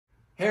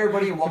Hey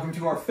everybody, and welcome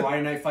to our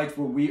Friday Night Fights,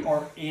 where we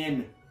are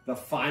in the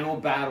final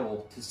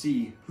battle to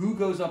see who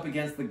goes up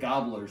against the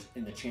Gobblers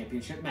in the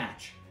championship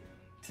match.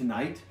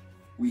 Tonight,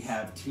 we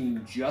have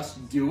Team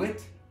Just Do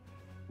It,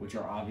 which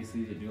are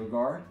obviously the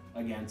Duergar,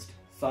 against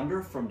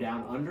Thunder from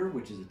Down Under,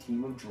 which is a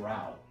team of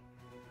Drow.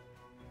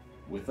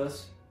 With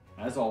us,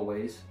 as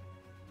always,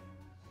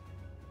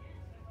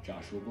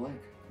 Joshua Blake.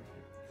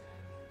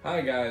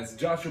 Hi guys,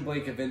 Joshua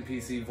Blake of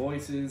NPC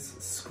Voices.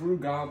 Screw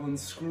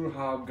goblins, screw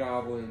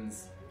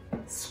hobgoblins,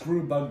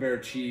 screw bugbear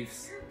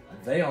chiefs.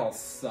 They all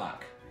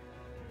suck.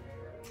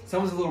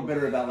 Someone's a little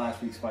bitter about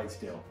last week's fight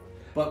still.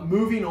 But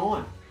moving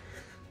on.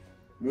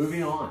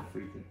 Moving on.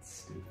 Freaking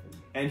stupid.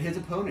 And his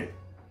opponent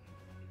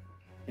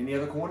in the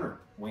other corner,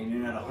 weighing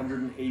in at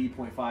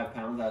 180.5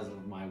 pounds as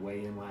of my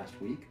weigh-in last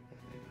week.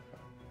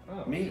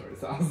 Oh, Me.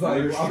 I was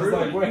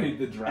like, wait,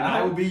 the drow? And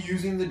I will be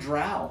using the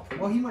Drow.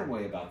 Well, he might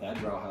weigh about that,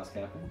 Drow House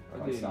Captain.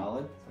 Quite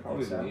solid.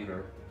 Probably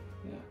leaner.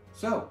 Yeah.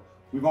 So,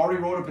 we've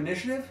already rolled up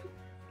initiative.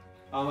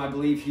 I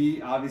believe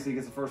he obviously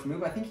gets the first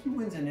move. I think he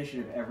wins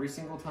initiative every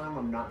single time.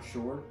 I'm not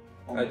sure.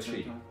 I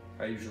cheat.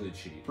 I usually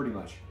cheat. Pretty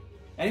much.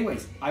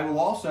 Anyways, I will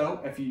also,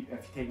 if you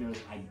take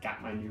notice, I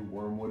got my new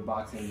Wormwood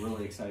box and I'm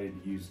really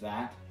excited to use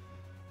that.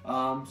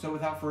 So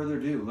without further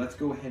ado, let's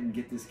go ahead and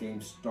get this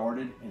game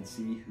started and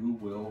see who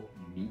will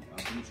meet up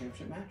in the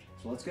championship match.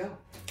 So let's go.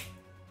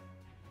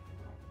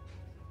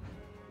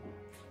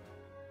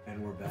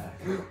 And we're back.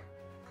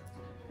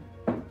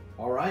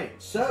 All right,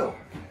 so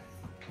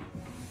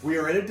we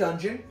are in a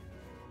dungeon.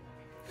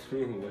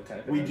 What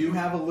type of We dungeon? do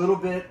have a little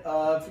bit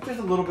of, just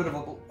a little bit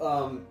of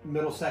a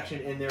middle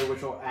section in there,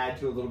 which will add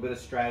to a little bit of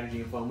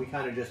strategy and fun. We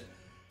kind of just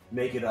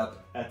make it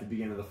up at the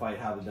beginning of the fight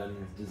how the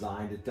dungeon is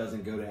designed. It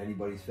doesn't go to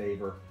anybody's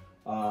favor.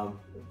 Yeah,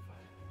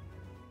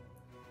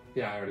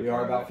 I already We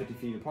are about 50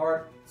 feet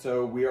apart,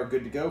 so we are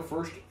good to go.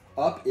 First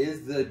up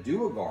is the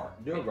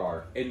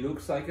Duergar. It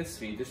looks like a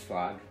Swedish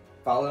flag.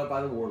 Followed up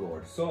by the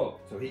Warlord.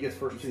 So, So he gets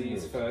first two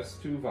these moves.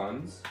 first two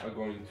ones are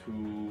going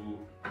to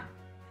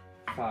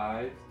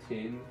 5,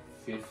 10,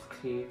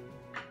 15,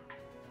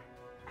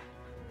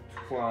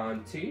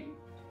 20.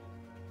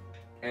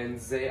 And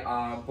they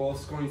are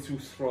both going to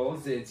throw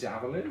the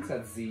javelins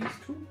at these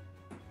two.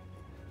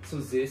 So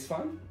this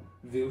one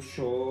will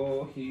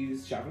show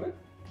his javelin.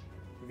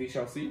 We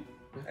shall see.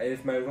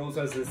 If my rolls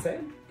are the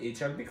same, it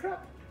shall be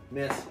crap.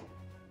 Miss.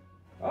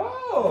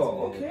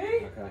 Oh,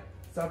 okay. Okay.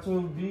 That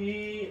will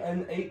be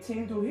an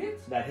 18 to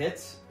hit. That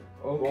hits.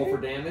 Okay. Roll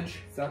for damage.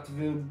 That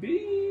will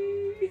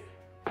be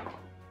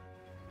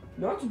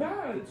not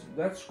bad.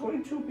 That's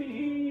going to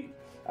be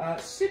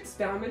 6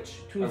 damage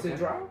to the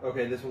drow.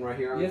 Okay, this one right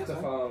here. On Yes, this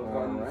the side?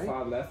 one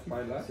far left,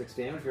 my left. 6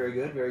 damage. Very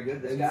good. Very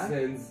good. This And guy.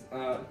 since,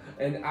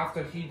 and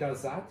after he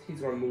does that,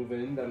 he's gonna move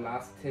in the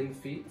last 10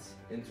 feet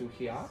into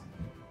here,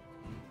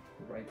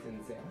 right in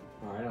there.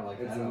 All right, I like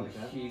And that. I then like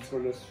that. he's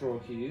gonna throw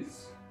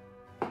his,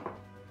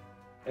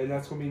 and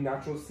that's gonna be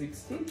natural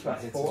 16 That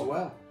plus hits 4, as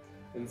well.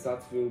 and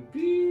that will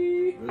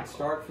be Good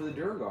start for the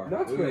Duergar.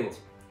 not Ooh. great.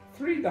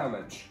 3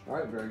 damage. All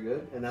right, very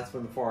good. And that's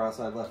from the far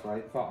outside left,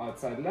 right? Far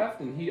outside left,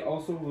 and he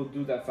also will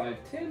do that 5,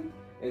 10,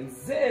 and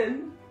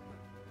then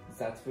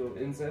that will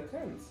end their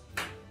turns.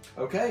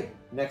 Okay,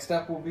 next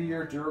up will be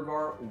your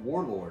Duergar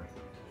Warlord.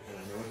 And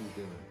I know what he's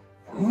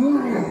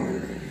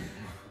doing.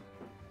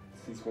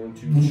 He's going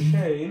to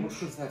change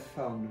What was that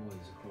foul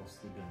noise across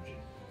the dungeon?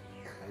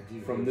 I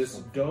do from hear this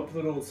something. dope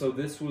little. So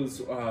this was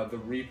the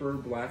Reaper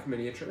Black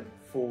miniature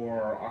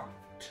for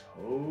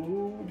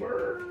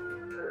November.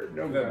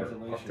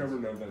 Congratulations. October,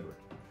 November.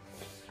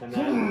 And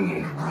that,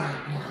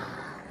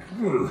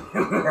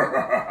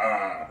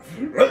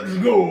 Let's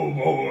go,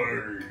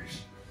 boys!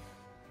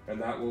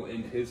 And that will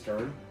end his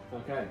turn.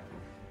 okay.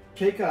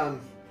 Take 12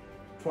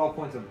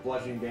 points of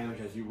bludgeoning damage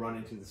as you run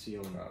into the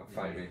ceiling.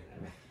 Fight me.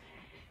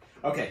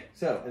 Okay,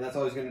 so, and that's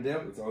all he's going to do?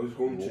 It's always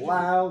going to.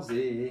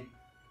 Lousy.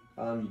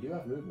 You do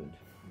have movement.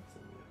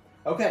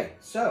 Okay,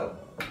 so,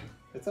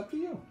 it's up to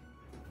you.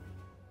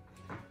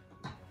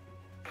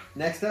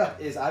 Next up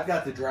is I've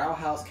got the Drow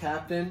House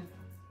Captain,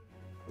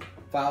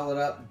 followed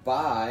up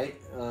by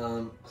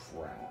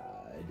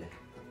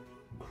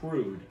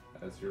Crude,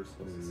 as you're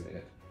supposed to say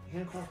it.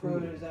 Hancock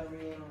Road. Is that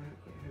real?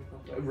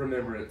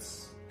 Remember,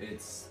 it's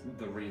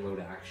the reload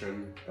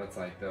action. That's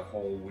like the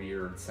whole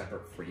weird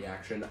separate free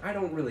action. I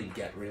don't really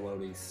get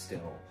reloading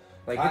still.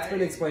 Like, it's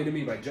been explained to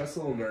me by Just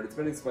a Little Nerd. It's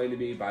been explained to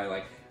me by,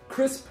 like,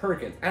 Chris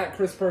Perkins, at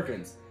Chris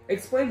Perkins.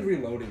 Explain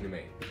reloading to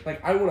me.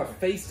 Like, I want a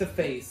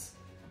face-to-face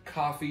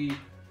coffee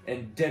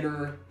and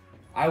dinner.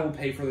 I will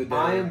pay for the dinner.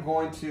 I am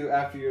going to,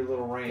 after your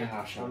little range,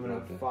 Gosh, I'm going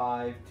love to it.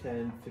 5,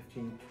 10,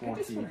 15, I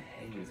just 20, want to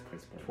hang with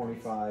Chris Perkins.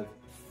 25,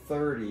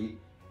 30.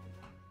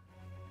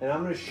 And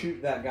I'm going to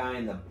shoot that guy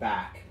in the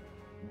back.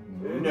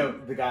 No,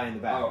 the guy in the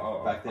back.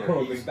 Back there.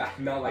 Oh, He's- the back.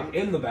 Not like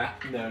in the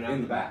back. No, not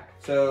in the back.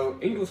 So,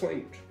 English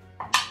language.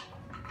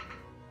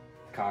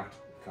 cocked.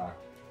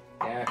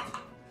 Yeah.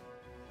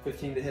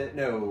 15 to hit?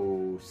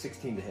 No,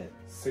 16 to hit.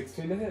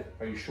 16 to hit?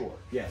 Are you sure?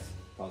 Yes,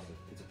 positive.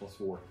 It's a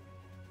 +4.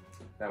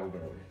 That will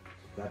barely hit.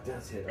 That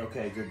does hit.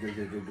 Okay,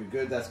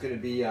 good. That's going to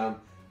be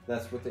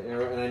That's with the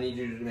arrow, and I need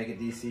you to make a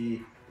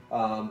DC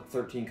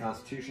 13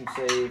 Constitution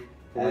save.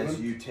 As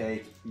you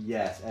take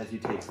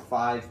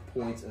 5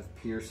 points of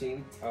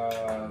piercing.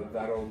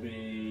 That'll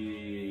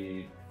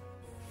be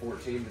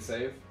 14 to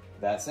save.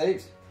 That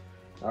saves.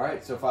 All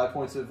right, so 5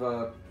 points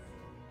of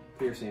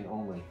piercing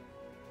only.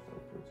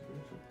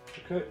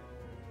 Okay.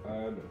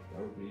 That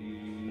would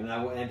be. And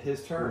that will end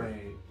his turn.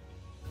 Great.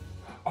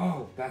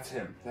 Oh, that's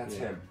him. That's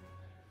him.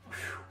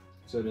 Whew.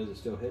 So does it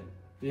still hit?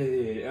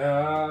 Yeah.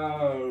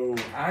 Oh,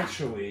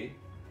 actually.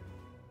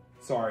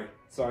 Sorry,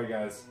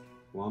 guys.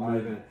 Well, I'm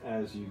moving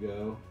as you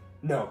go.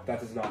 No, that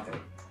does not hit.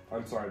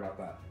 I'm sorry about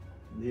that.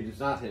 He does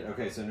not hit.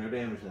 Okay, so no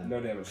damage then. No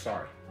damage.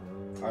 Sorry.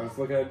 I was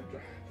looking at.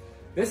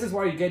 This is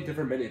why you get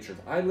different miniatures.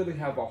 I literally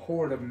have a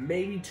horde of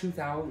maybe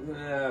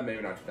 2,000,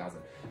 maybe not 2,000,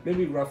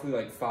 maybe roughly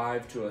like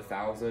 500 to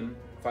 1,000,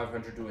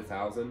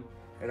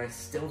 and I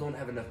still don't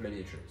have enough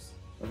miniatures.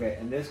 Okay,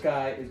 and this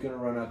guy is going to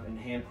run up and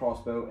hand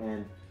crossbow,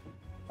 and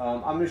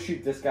I'm going to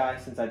shoot this guy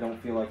since I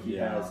don't feel like he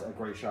has a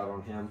great shot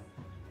on him.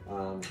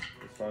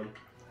 It's fine.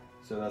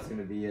 So that's going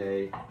to be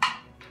a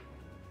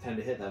 10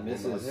 to hit. That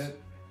misses.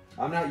 Hit.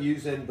 I'm not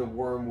using the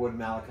Wormwood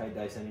Malachite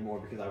dice anymore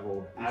because I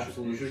rolled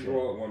absolute shit. You should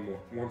roll it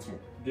once more.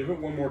 Give it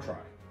one more try.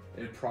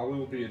 It probably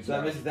will be a. So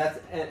that misses.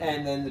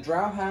 And then the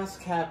Drow House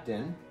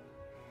Captain.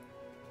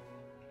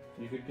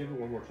 You could give it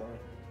one more try.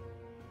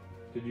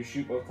 Did you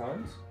shoot both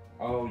times?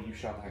 Oh, you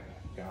shot that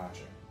guy.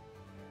 Gotcha.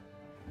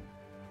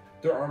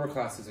 Their armor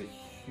class is a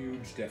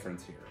huge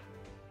difference here.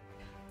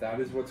 That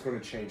is what's going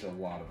to change a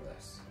lot of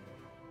this.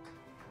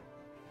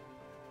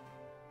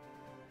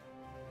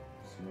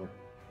 Smart.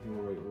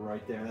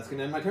 Right there. That's going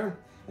to end my turn.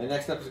 And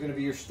next up is going to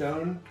be your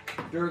Stone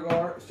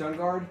Guard,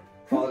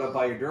 followed up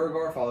by your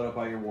Durgar, followed up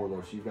by your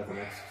Warlord. So you've got the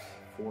next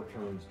 4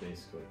 turns,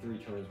 basically. 3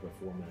 turns, but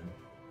 4 men.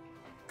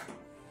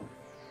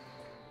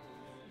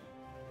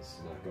 This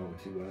is not going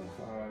too well.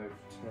 5,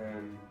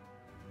 10.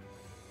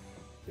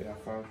 Yeah,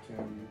 5,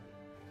 10,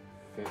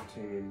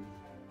 15,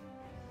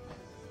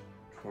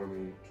 20,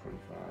 25.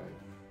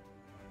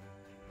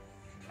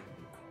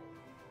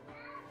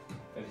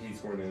 And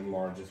he's going to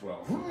enlarge as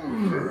well.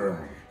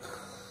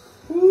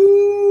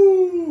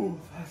 Ooh,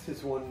 that's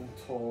just one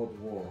tall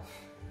dwarf.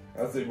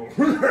 That's even.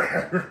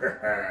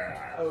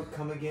 Oh,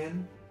 come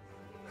again?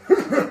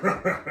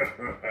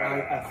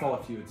 I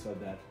thought you had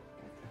said that.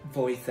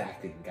 Voice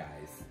acting,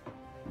 guys.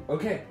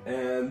 Okay,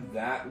 and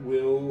that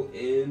will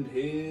end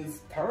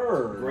his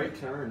turn. Great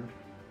turn.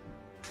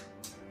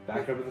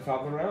 Back up at the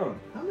top of the round.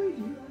 How many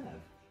do you have?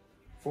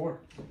 4.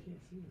 I can't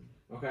see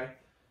them. Okay.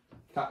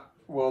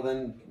 Well,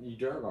 then you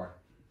Durgar.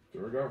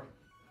 Durgar.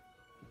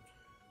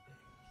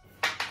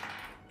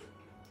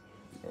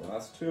 The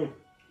last 2.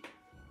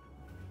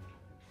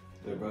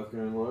 They're both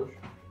going to enlarge?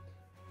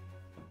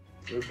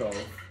 They're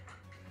both.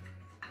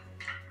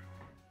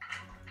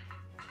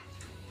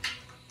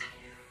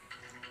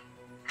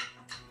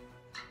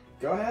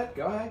 Go ahead,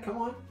 come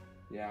on.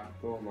 Yeah,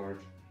 go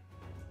enlarge.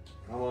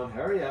 Come on,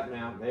 hurry up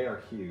now. They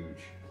are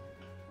huge.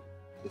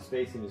 The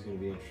spacing is going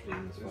to be interesting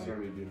in this fight. It's going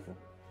to be beautiful.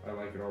 I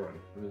like it already.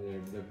 I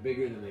mean, they're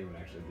bigger than they would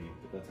actually be,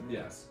 but that's okay.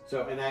 Yes.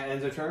 So, and that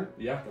ends their turn?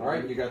 Yeah. All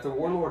right, you got the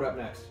Warlord up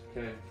next.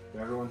 Okay.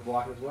 Everyone's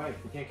blocking his way.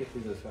 He can't get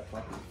through those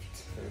fuckers.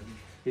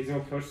 He's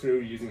going to push through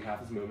using half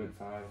his movement.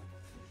 5.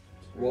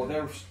 Well,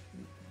 they're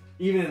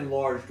even in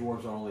large,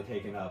 dwarves are only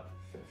taken up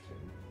 15.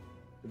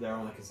 They're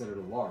only considered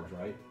a large,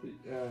 right?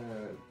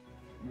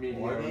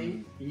 Medium. Are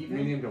they even?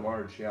 Medium to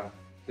large, yeah.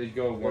 They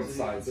go one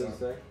size up.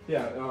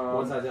 Yeah,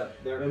 one size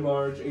up. They're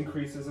enlarge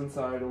increases in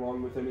size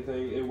along with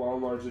anything. While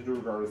enlarge, the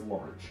Durgar is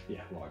large.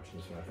 Yeah, large.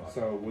 That's what I thought.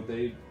 So would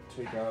they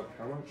take up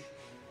how much?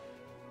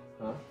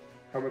 Huh?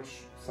 How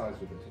much size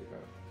would they take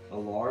up? A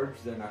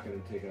large, they're not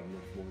going to take up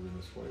much more than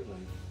a square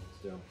lane.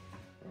 Still,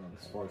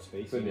 as far as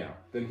space. Then yeah,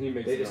 then he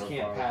makes. They it just around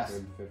can't 5, pass.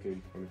 10,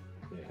 15, 20,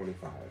 Yeah.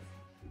 25,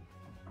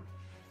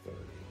 30.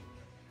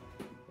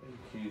 And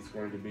he's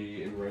going to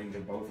be in range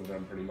of both of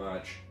them pretty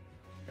much.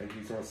 And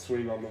he's going to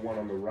swing on the one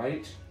on the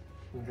right.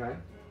 Okay.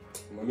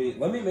 Let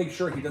me make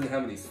sure he doesn't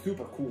have any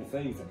super cool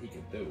things that he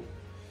can do.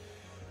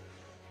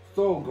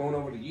 So going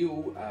over to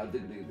you.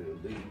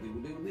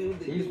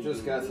 He's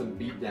just got some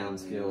beatdown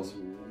skills.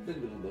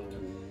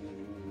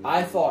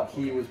 I thought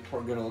he was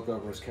going to look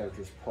over his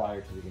characters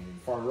prior to the game.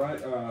 Far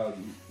right.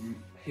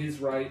 His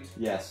right.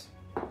 Yes.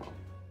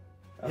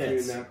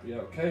 Hits. Yeah.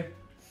 Okay.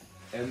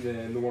 And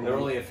then the one. They're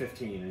only at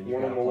 15, and you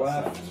one got on a the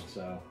plus left. 7,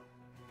 so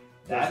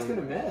that's going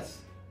to miss.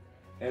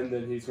 And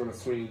then he's going to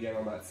swing again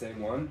on that same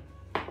one.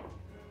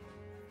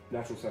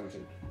 Natural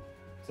 17.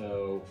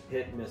 So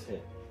hit, miss,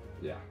 hit.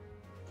 Yeah.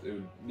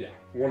 Yeah.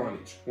 One on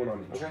each.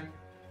 Okay.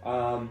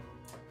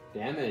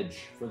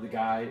 Damage for the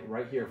guy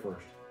right here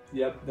first.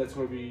 Yep. That's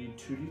going to be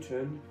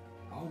 2d10.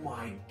 Oh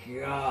my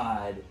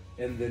god.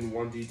 And then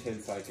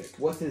 1d10 psychic.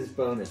 What's his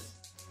bonus?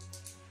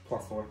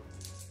 +4.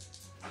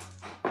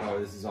 Oh,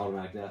 this is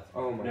automatic death.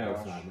 Oh my gosh.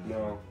 It's not.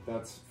 No,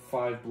 that's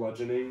 5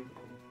 bludgeoning.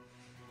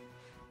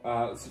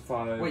 So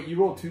 5. Wait, you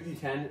rolled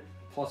 2d10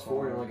 plus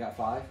 4 and only got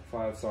 5?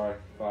 5, sorry.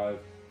 5.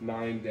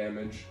 9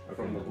 damage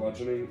from the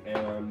bludgeoning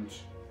and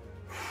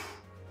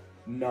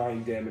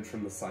 9 damage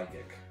from the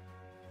psychic.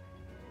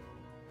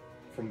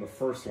 From the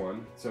first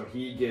one. So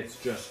he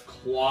gets just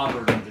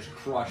clobbered and just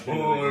crushed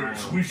into the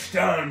ground. We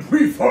stand,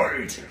 we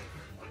fight!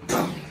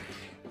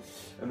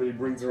 And then he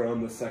brings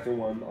around the second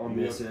one on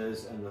the...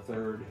 Misses, and the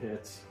third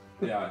hits.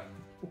 Yeah.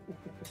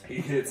 He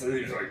hits and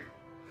he's like,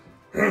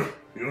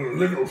 You're a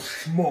little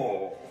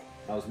small.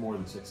 That was more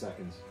than 6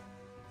 seconds.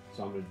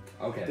 So I'm going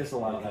to okay.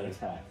 disallow that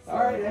attack. So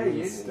Alright, hey, he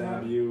you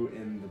stab you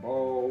in the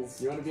balls.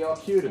 want to be all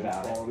cute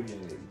about all it. the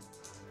game.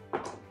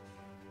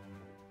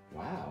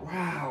 Wow.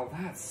 Wow,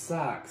 that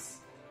sucks.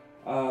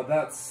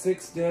 That's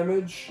 6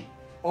 damage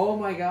Oh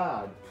my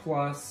god.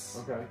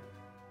 plus Okay.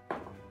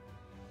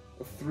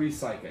 3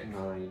 psychic.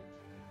 9.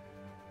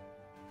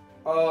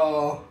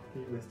 Oh. He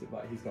missed it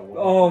by, he's got one.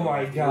 Oh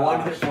my god.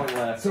 One hit point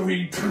left. So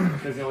he...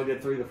 Because he only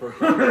did 3 the first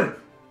time.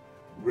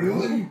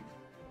 Really?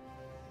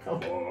 Come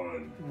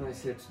on.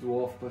 Nice hits,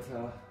 Dwarf, but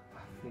I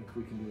think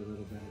we can do a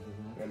little better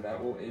than that. And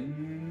that will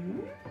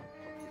end.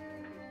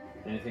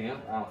 Anything else?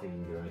 I don't think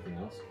you can do anything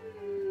else.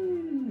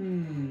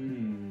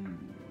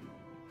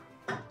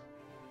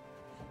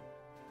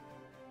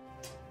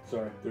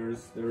 Sorry, there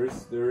is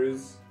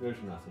There's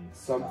nothing.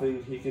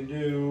 something he can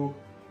do.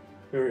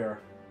 Here we are.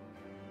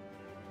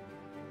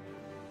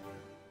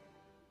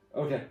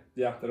 Okay,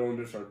 yeah, that'll end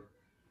his turn.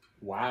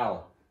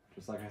 Wow.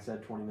 Just like I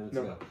said 20 minutes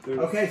No, ago. there's-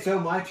 Okay, so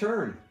my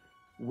turn.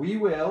 He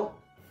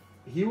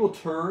will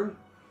turn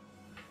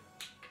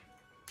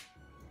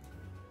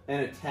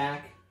and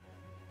attack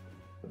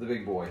the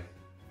big boy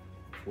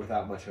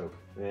without much hope.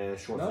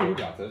 Short No, sword. you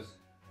got this.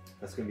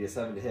 That's going to be a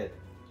 7 to hit.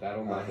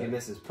 That'll not He hit.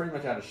 misses pretty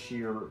much out of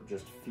sheer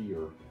just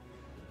fear.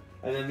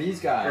 And then these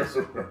guys,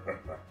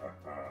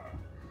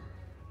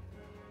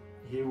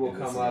 he will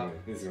come up.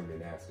 This is gonna be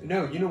nasty.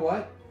 No, you know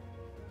what?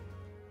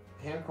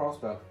 Hand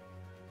crossbow.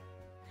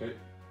 Okay.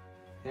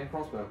 Hand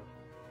crossbow.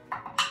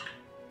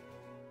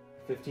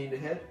 15 to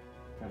hit.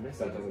 I missed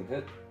That doesn't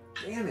hit.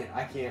 Damn it,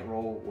 I can't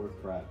roll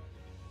worth crap.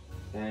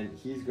 And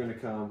he's going to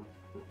come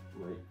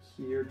right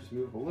here, just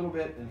move a little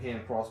bit, and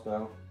hand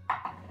crossbow.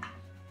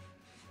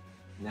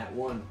 Nat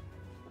 1.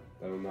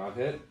 That'll not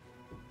hit.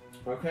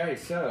 Okay,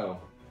 so.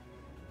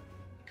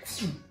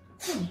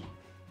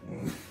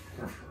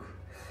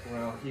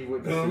 Well, he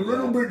would. A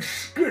little bit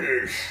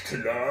skittish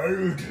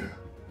tonight.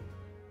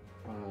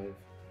 5,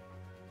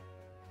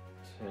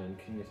 10.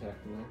 Can you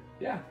attack from there?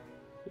 Yeah.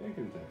 Yeah, I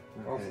can attack.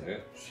 I'll Okay. say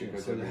it. She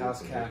goes So up the and house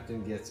hits it.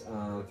 captain gets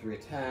 3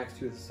 attacks,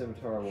 2 with the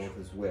scimitar, 1 with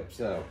his whip.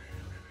 So,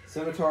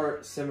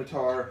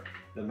 scimitar,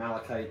 the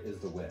malachite is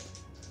the whip.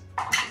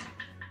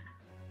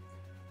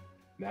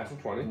 Natural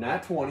 20.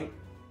 Nat 20.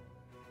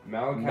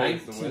 Malachi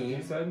is the whip, 19.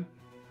 you said?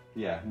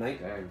 Yeah,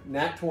 Dang.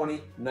 Nat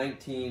 20,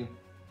 19,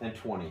 and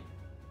 20.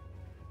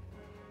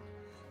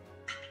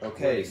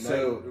 Okay, Wait,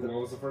 so what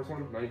was the first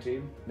one?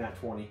 19? Nat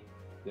 20,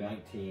 Yeah.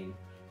 19,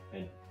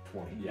 and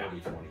 20. Yeah. 20.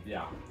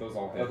 Yeah, those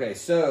all hit. Okay,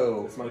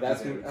 so This might be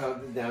that's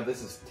damage. now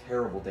this is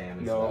terrible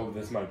damage. No, though.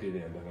 this might be the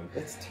end of it.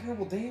 It's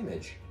terrible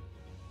damage.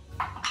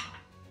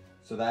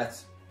 So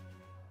that's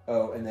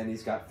and then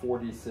he's got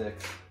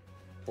 46.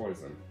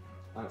 Poison.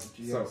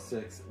 Do you have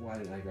 6? Why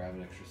didn't I grab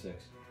an extra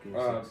 6? Give me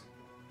 6.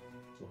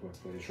 So quick,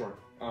 please. Sure.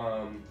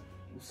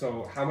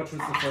 So how much was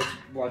the first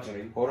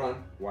bludgeoning? Hold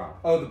on. Wow.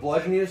 Oh, the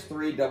bludgeoning is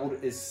 3,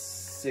 doubled is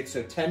 6,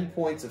 so 10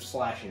 points of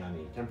slashing.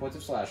 10 points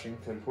of slashing.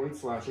 10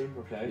 points slashing.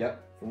 Okay.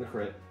 Yep, from the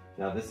crit.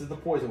 Now this is the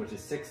poison, which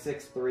is 6,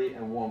 6, 3,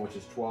 and 1, which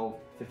is 12,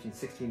 15,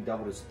 16.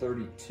 Doubled is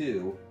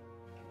 32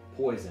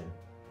 poison.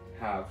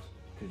 Halved.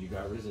 Because you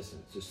got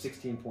resistance. So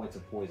 16 points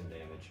of poison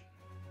damage.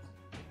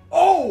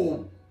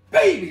 Oh,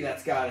 baby,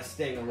 that's got to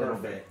sting a little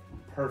bit.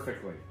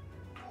 Perfectly.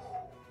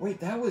 Wait,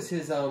 that was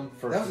his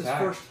First that was his attack.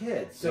 first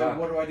hit. So Yeah.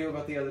 what do I do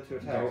about the other 2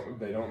 attacks?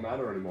 They don't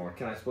matter anymore.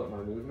 Can I split my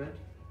movement?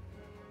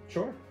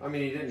 Sure. I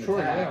mean, he didn't Sure,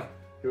 attack. yeah.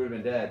 He would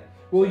have been dead.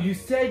 Well, you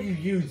said you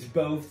used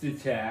both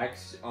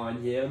attacks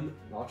on him.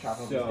 I'll chop up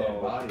his So-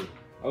 dead body.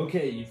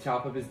 Okay, you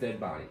chop up his dead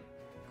body.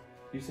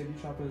 You said you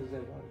chopped up his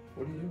dead body.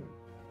 What are you doing?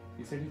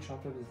 You said you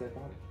chopped up his dead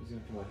body. He's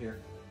gonna come out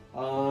here.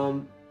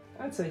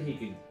 I'd say he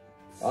could.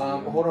 see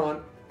him. Hold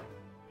on.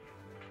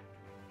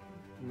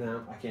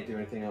 No, I can't do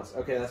anything else.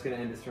 Okay, that's gonna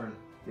end his turn.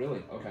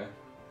 Really? Okay.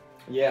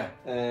 Yeah,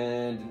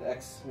 and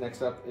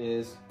next up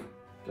is.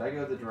 Did I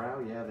go the drow?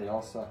 Yeah, they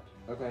all sucked.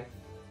 Okay.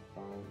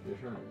 Your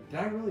turn. Did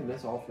I really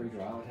miss all 3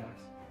 drow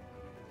attacks?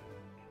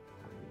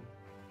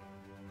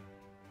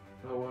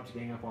 Oh, why don't you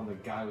gang up on the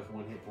guy with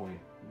 1 hit point?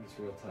 He's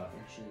real tough.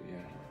 Actually,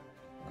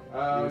 yeah.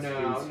 Oh, He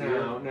was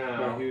here.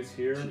 No, he was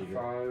here. Cheater.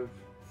 5.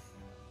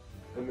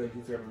 And then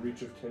he's got a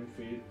reach of 10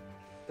 feet.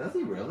 Does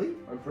he really?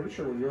 I'm pretty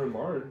sure when you're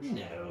enlarged,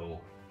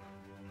 No.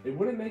 it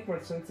wouldn't make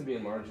much sense to be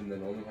enlarged and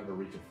then only have a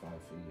reach of 5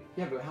 feet.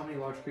 Yeah, but how many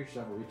large creatures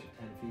have a reach of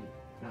 10 feet?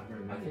 Not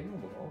very I many. think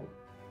almost all.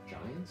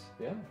 Giants?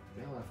 Yeah.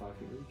 They all have 5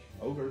 feet reach.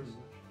 Ogres.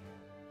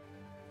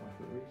 5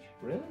 foot reach.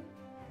 Really?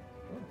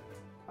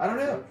 I don't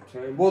know.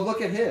 10. Well,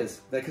 look at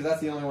his, because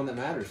that's the only one that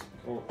matters.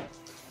 Oh.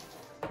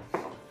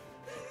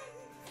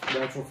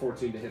 Natural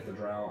 14 to hit the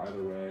drow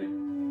either way.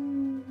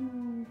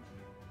 And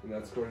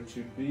that's going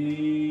to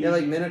be... Yeah,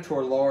 like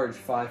Minotaur large,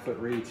 5 foot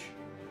reach.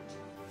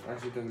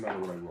 Actually, it doesn't matter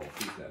what I roll.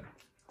 He's dead.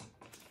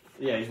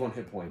 Yeah, he's 1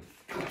 hit point.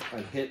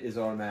 A hit is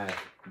automatic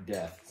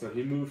death. So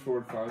he moved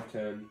forward 5,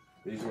 10.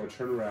 Then he's going to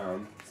turn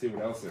around, see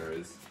what else there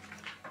is.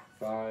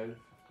 5,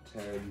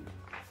 10,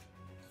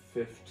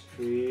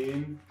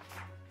 15.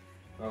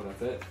 Oh,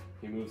 that's it.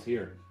 He moves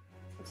here.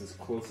 That's as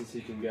close as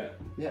he can get.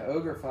 Yeah,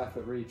 ogre 5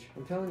 foot reach.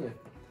 I'm telling you.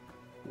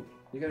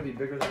 You gotta be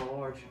bigger than a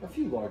large. A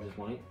few larges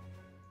might.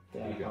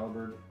 Yeah, There you a go.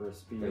 halberd or a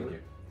spear. Thank you.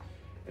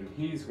 And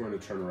he's going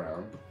to turn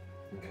around.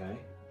 Okay.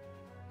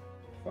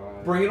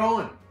 5, Bring it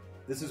on!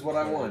 This is what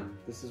I 10,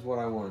 want. This is what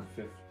I want.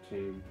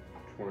 15,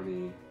 20,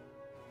 25.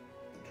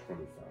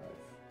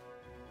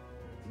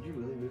 Did you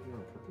really move here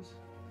on purpose?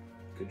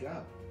 Good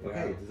job. Yeah.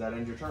 Okay, does that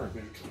end your turn?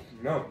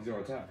 No, he's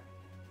going to attack.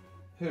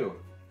 Who?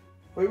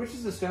 Wait, which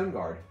is the stone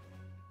guard?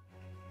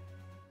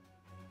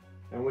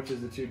 And which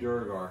is the 2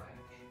 Durgar?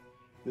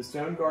 The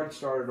stone guard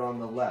started on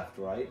the left,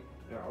 right?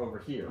 Over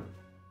here.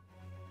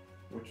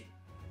 Which...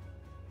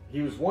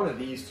 He was one of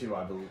these 2,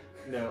 I believe.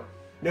 No.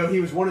 No, he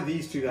was one of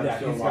these 2 that Yeah, are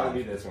still he's alive. going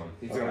to be this one.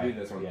 He's going to Okay. be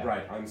this one. Yeah.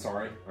 Right, I'm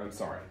sorry. I'm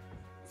sorry.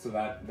 So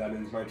that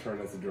ends my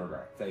turn as a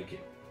Durgar. Thank you.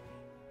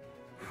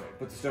 Okay,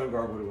 but the stone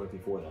guard would have went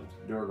before them.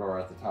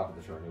 Durgar at the top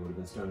of the turn. It would have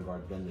been stone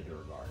guard, then the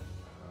Durgar.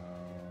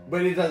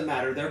 But it doesn't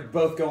matter. They're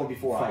both going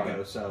before I Fine.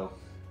 go, so...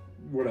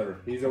 Whatever.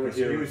 He's over Okay,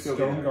 so he here. would still be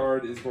Stone there.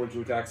 Guard is going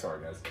to attack.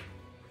 Sorry, guys.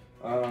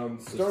 so Stone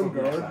still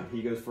next Guard. time.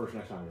 He goes first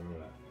next time, remember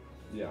that.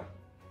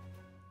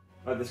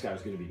 Yeah. This guy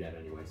was going to be dead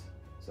anyways,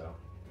 so...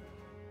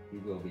 He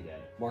will be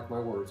dead. Mark my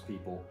words,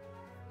 people.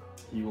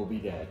 He will be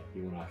dead.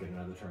 He will not get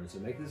another turn, so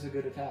make this a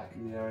good attack.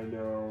 Yeah, I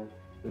know.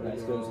 The I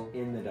dice know. goes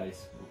in the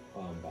dice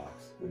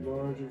box. The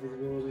large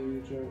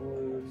invisibility,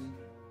 javelin.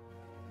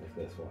 Like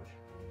this,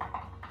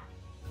 watch.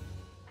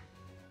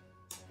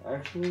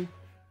 Actually,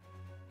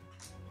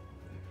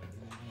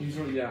 he's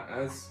really, yeah.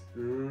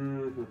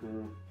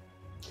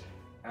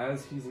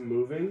 As he's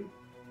moving,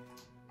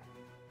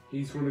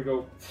 he's going to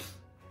go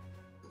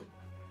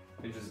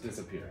and just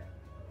disappear.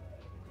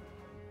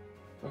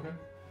 Okay,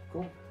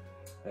 cool.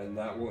 And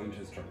that will end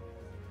his turn.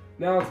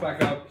 Now it's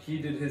back up. He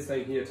did his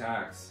thing. He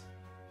attacks.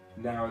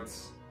 Now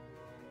it's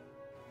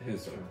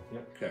his turn.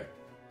 Yep. Okay.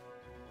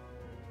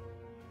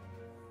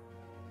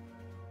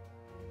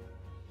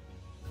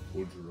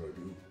 What should I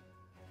do?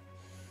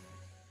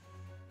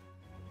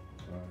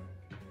 5,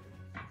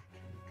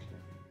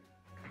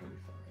 25.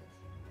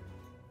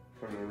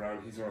 Turning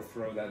around, he's going to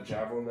throw that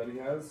javelin that he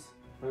has.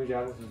 How many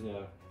javelins is he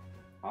have?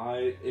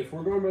 If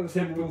we're going by the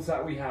same rules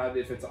that we had,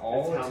 if it's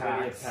all That's how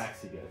many attacks,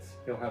 attacks he gets.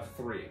 he'll have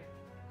 3.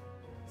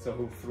 So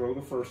he'll throw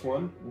the first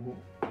one.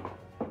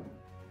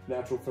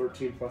 Natural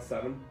 13 plus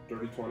 7,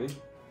 dirty 20.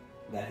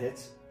 That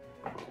hits.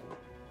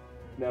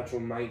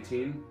 Natural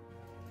 19.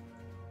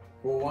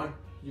 Roll 1.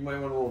 You might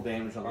want to roll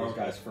damage on those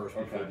Okay, guys first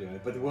before okay. doing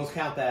it. But we'll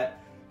count that.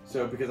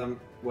 So because I'm...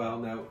 Well,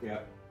 no, yeah.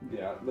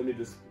 Yeah, let me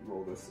just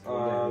roll this.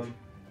 Roll damage.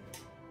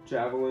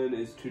 Javelin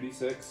is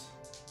 2d6.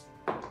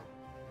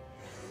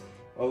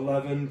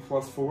 11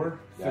 plus 4,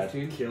 That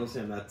 15. kills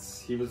him. That's...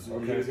 He was the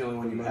Okay. only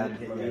one you Let hadn't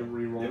me- hit let me yet.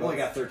 re-roll They've only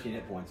that. got 13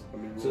 hit points.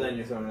 Let me roll. So then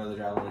you throw another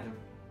javelin at him?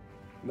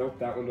 Nope,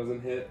 that one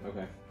doesn't hit.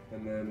 Okay.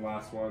 And then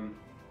last one.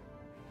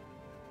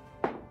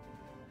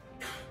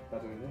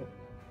 That didn't hit.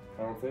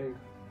 I don't think.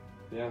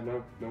 Yeah,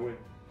 no way.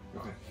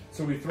 Okay.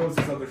 So he throws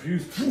his other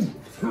fuse.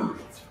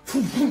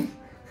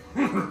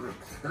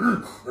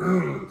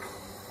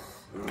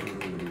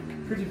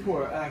 Pretty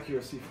poor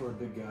accuracy for a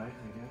big guy,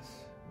 I guess.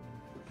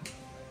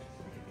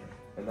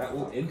 And that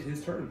will end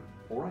his turn.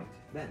 Alright,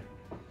 then.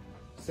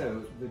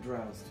 So, the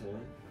Drow's turn,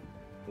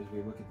 as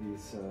we look at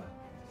these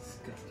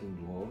disgusting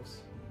dwarves.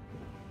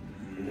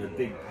 In their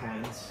big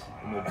pants,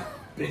 and their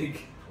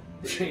big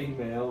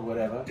chainmail,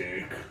 whatever.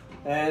 Dick.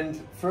 And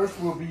first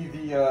will be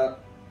the Drow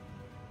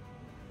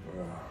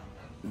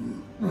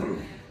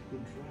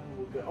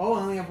will go. Oh,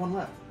 I only have one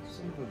left.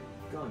 Son of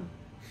a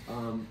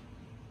gun.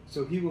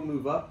 So he will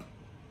move up.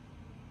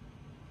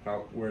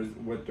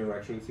 What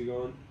direction is he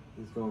going?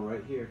 He's going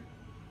right here.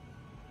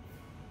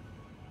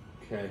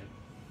 Okay.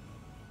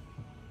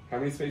 How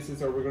many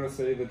spaces are we going to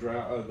say the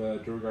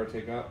Durgar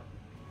take up?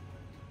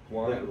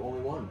 One? Yeah,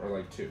 only one. Or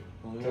like 2?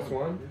 Only Just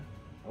one?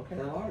 Yeah. Okay.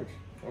 They're large.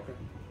 Okay.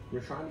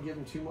 You're trying to give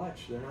them too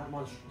much. They're not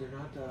much. They're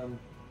not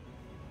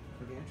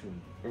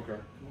gargantuan. Okay.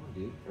 Come on,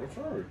 dude. I'm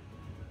sorry.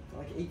 They're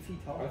like 8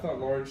 feet tall. I thought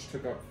large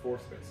took up 4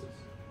 spaces.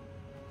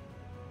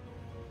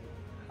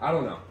 I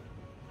don't know.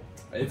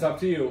 It's up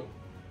to you.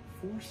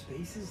 4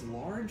 spaces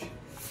large?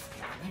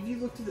 Have you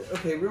looked at the...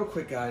 Okay, real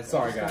quick, guys.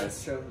 Sorry, I just gotta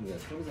guys. Show him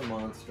this. What is a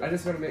monster? I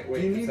just want to make. Do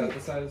Wait, you is need that me- the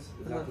size?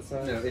 Is that the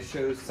size? No, it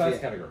shows... Size yeah,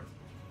 category.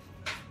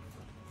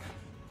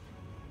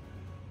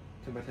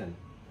 10 by 10.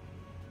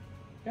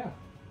 Yeah.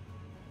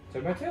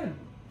 10 by 10.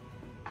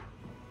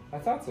 I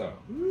thought so.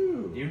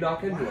 Ooh. You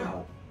knock into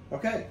Wow.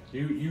 Okay.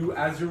 it. You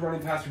as you're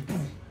running past, you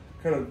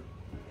kind of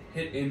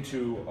hit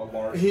into a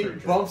large He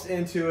creature. bumps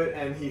into it,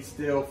 and he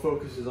still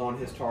focuses on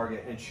his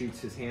target and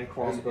shoots his hand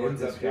crossbow at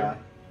ends this up guy. here?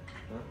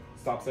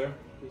 Stops there.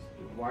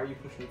 Why are you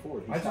pushing him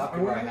forward? He I just- stopped I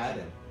where I wanted- had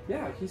him.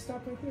 Yeah, he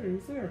stopped right there. He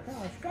was there.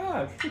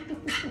 Gosh.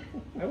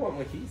 I want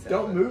what he said.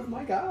 Don't move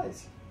my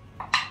guys.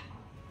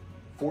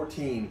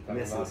 14 That will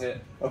not misses.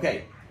 hit.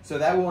 Okay, so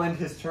that will end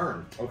his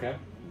turn. Okay.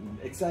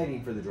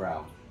 Exciting for the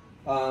drow.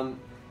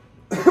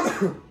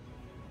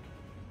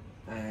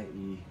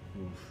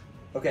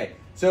 Okay,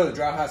 so the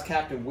drow house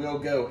captain will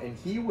go, and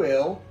he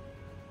will.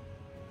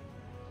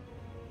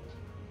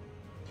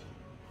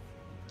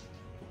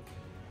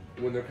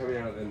 When they're coming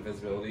out of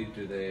invisibility,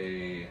 do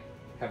they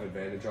have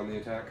advantage on the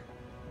attack?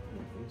 I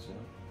don't think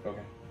so.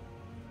 Okay.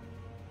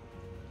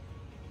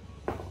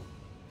 If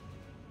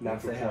they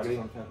Natural have 20.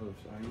 some type of,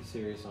 are you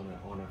serious on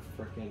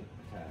a freaking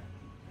attack?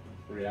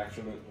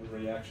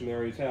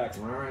 Reactionary attack.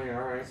 All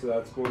right. So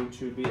that's going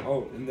to be.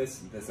 Oh, and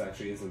this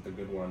actually isn't the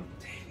good one.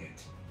 Dang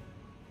it.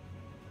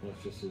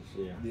 That's just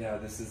yeah. Yeah,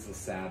 this is the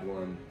sad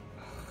one.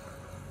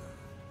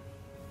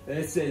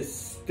 This is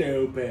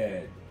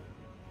stupid.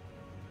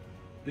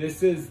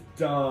 This is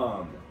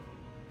dumb.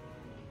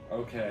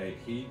 Okay,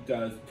 he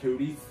does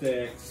 2d6. I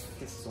guess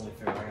it's only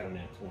fair. I got a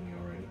nat 20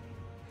 already.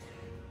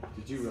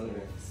 Did you really?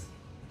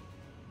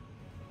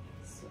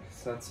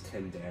 So that's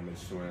 10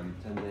 damage to him.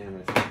 10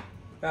 damage.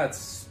 That's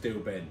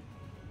stupid.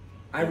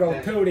 I Okay.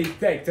 rolled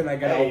 2d6 and I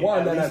got Hey, a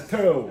 1 at and least- a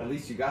 2. At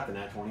least you got the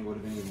nat 20. Would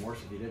have been even worse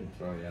if you didn't.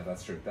 Oh yeah,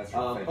 that's true. That's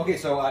true. Thank you. Okay,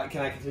 so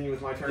can I continue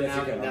with my turn Yes,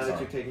 now? you can. I'm Now that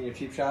sorry. you've taken your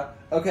cheap shot.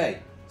 Okay,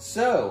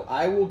 so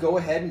I will go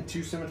ahead and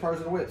 2 scimitars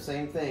and a whip.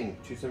 Same thing.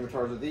 2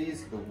 scimitars of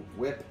these. The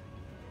whip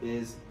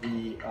is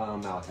the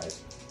Malachite.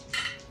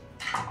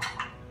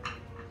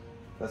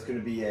 That's going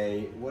to be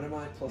a what am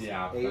I plus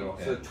Yeah, 8? that'll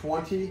So hit.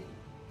 20,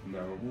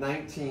 No.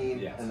 19,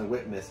 Yes. and the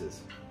whip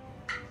misses.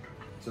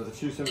 So the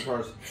 2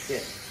 scimitars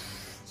hit.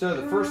 So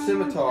the first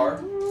scimitar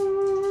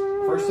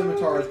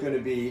is going to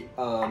be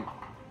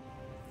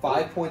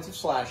 5 points of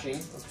slashing.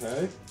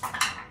 Okay.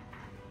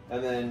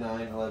 And then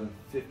 9, 11,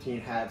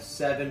 15 have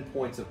 7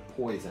 points of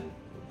poison.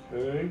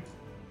 Okay.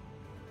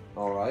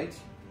 All right.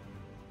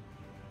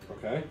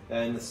 Okay.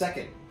 And the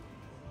second,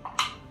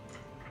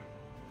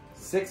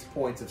 6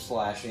 points of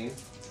slashing.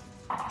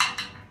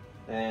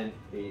 And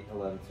 8,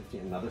 11,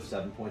 15, another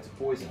 7 points of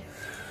poison.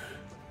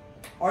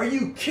 Are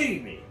you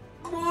kidding me?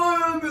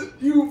 Man,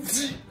 you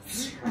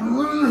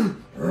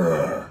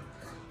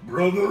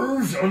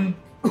brothers, I'm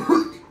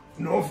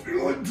not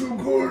feeling too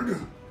good.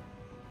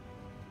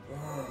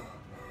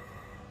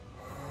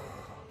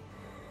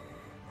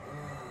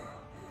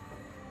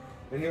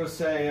 And he'll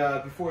say,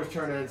 before his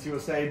turn ends, he will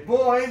say,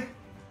 "Boy,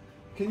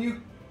 can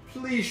you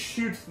please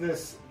shoot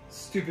this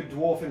stupid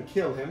dwarf and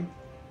kill him?"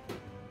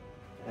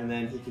 And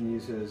then he can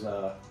use his,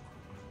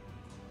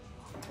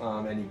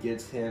 and he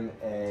gives him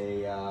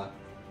a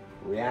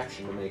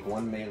reaction to make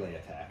 1 melee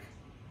attack.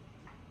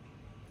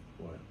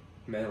 What?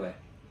 Melee,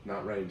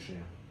 not range.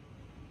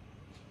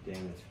 Damn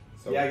it.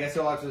 So Yeah, I guess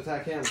he'll have to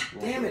attack him.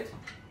 Damn it!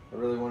 I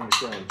really wanted to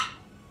kill him.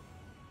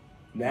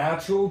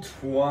 natural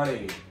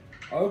 20.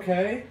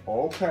 Okay.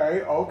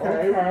 Okay.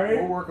 Okay.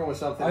 We're working with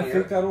something I here.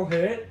 think that'll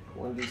hit.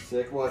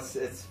 1d6. Well,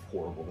 it's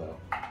horrible though.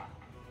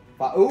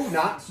 Oh,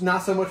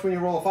 not so much when you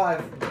roll a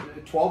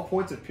 5. 12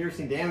 points of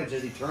piercing damage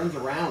as he turns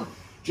around.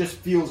 Just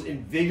feels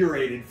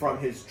invigorated from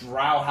his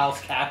drow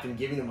house captain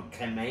giving him a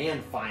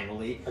command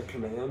finally. A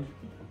command?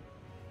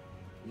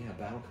 Yeah,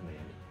 battle command.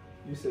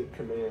 You said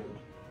command.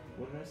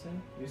 What did I say?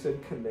 You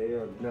said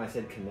command. No, I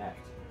said connect.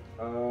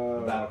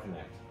 Uh, Battle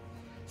connect.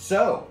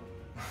 So,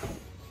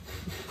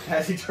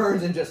 as he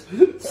turns and just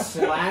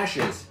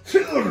slashes,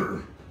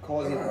 Killer!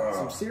 causing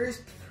some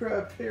serious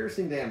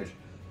piercing damage.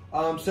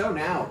 So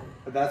now,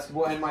 that's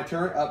what in my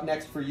turn. Up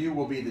next for you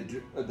will be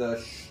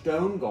the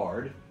stone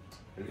guard.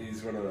 And he's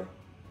gonna.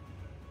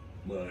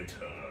 My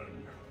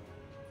turn.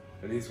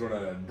 And he's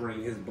gonna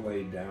bring his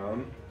blade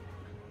down.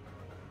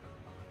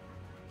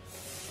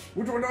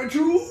 Which one do I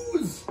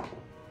choose?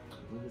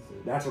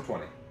 Natural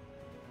 20.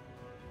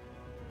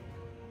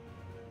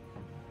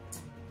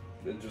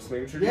 Just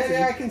making sure you see.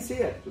 Yeah, I can see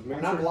it. Just I'm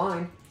making not sure.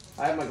 blind.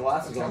 I have my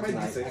glasses Can I on make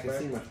tonight. D6 I can back?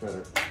 see much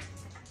better.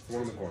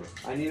 One in the corner.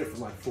 I need it for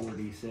my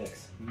 4d6.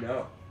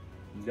 No.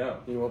 No.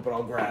 You know what? But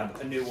I'll grab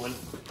a new one.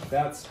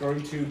 That's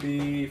going to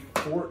be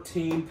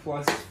 14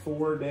 plus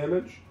 4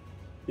 damage.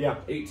 Yeah,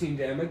 18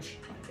 damage.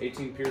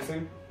 18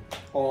 piercing.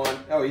 Oh,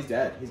 he's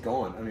dead. He's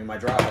gone. I mean, my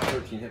drow has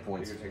 13 hit You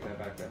points. can take that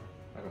back now.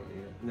 I don't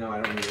need it. No,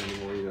 I don't need it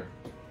anymore either.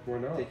 Why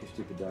not? Take your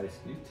stupid dice.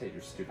 You take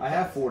your stupid. I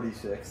have dice.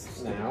 46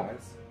 Stupid now.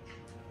 dice.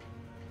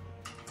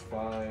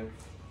 5,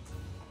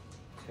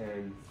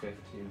 10,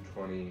 15,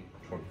 20,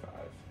 25.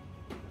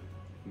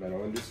 And then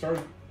I'll end your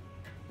turn.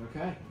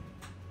 Okay.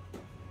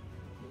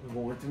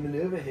 More to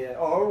maneuver here.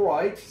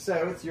 Alright,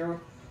 so it's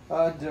your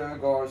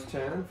Durgar's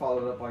turn,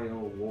 followed up by your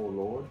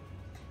warlord.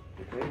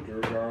 Okay,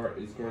 Durgar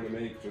is going to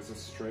make just a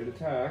straight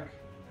attack,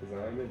 because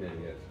I'm an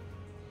idiot.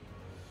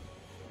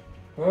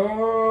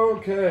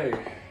 Okay.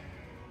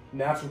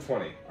 Natural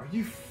 20. Are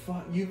you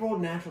you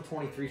rolled natural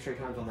 23 straight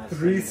times on that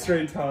 3 second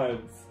straight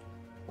times.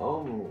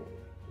 Oh.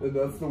 And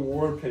that's the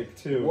war pick,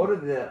 too. What are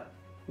the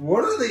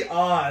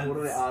odds? What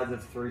are the odds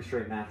of 3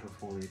 straight natural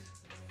 20s?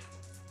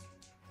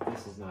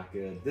 This is not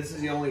good. This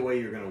is the only way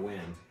you're gonna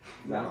win.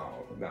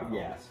 No, no.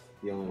 Yes.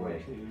 the only way.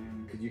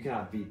 14 Because you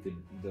cannot beat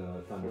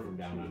the Thunder from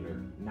down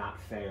under. Not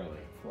fairly.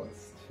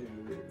 plus 2.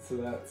 So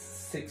that's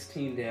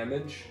 16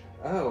 damage.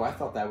 Oh, I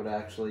thought that would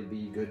actually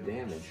be good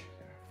damage.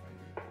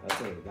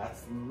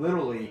 That's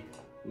literally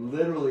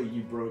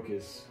you broke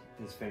his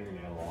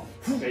fingernail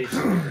off.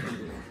 Basically.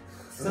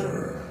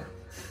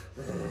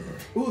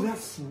 Ooh, that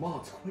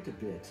smarts quite a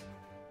bit.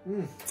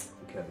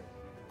 Okay.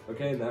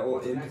 Okay, and that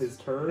will end his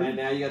turn. And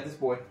now you got this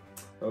boy.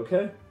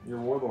 Okay. Your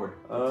warlord.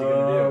 What's he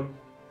gonna do?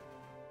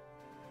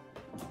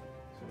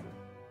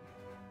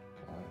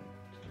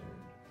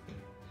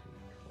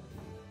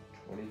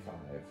 25.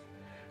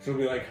 So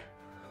it'll be like,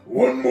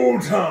 One more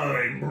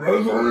time,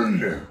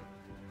 brethren.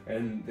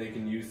 and they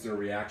can use their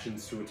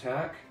reactions to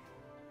attack.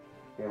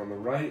 One on the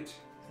right.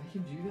 They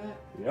can do that?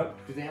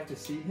 Yep. Do they have to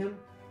see him?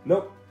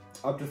 Nope.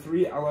 Up to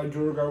 3 allied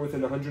Duergar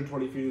within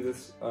 120 feet of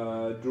this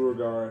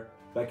Duergar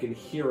that can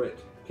hear it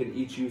can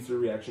each use their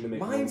reaction to make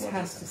one Mine weapon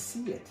has to attack.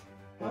 see it.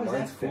 Well, How is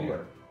mine's that fair?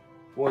 cooler.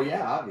 Well,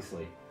 yeah,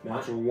 obviously.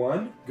 Natural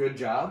 1. Good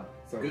job.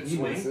 So Good he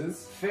swing.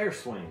 misses. Fair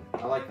swing.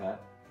 I like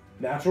that.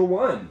 Natural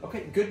 1.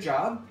 Okay, good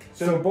job.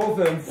 So both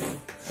of them.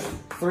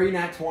 3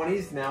 nat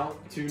 20s, now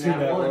 2 Two nat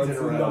nat 1s ones, in a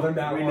row. another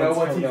nat We one's know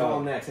what he's coming up.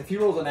 on next. If he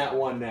rolls a nat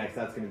 1 next,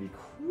 that's going to be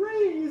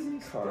crazy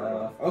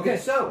stuff. Okay,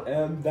 so.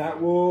 And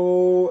that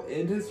will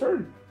end his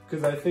turn.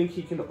 Because I think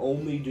he can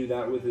only do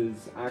that with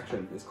his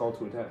action, his call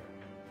to attack.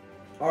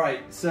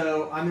 Alright,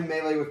 so I'm in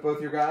melee with both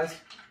your guys.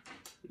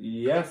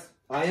 Yes.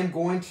 I am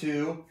going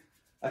to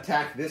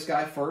attack this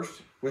guy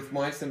first with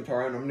my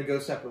scimitar, and I'm going to go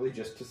separately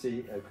just to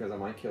see, because I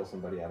might kill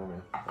somebody, I don't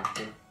know.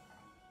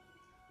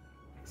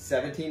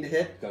 17 to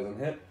hit. Doesn't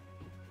hit.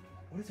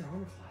 What is their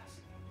armor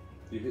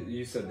class?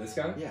 You said this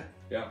guy? Yeah.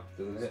 Yeah,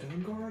 doesn't hit.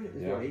 Stone Guard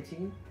is Yeah. what,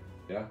 18?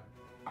 Yeah.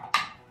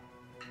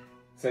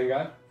 Same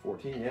guy?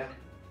 14, yeah.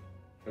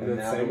 And, And then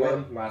now same the whip.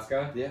 one, last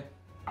guy? Yeah.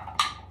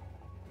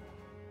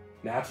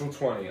 Natural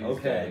 20, He's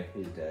okay. dead.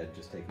 He's dead.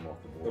 Just take him off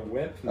the The board.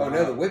 whip? Oh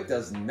no, the whip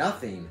does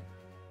nothing.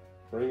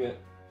 Bring it.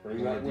 Bring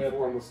Yeah, that whip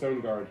D4. on the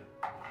stone guard.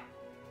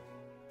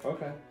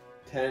 Okay.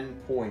 10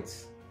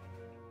 points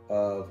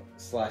of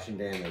slashing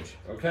damage.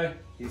 Okay,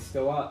 he's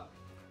still up.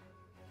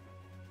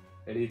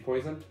 And he's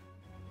poisoned?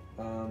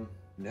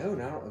 No,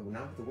 not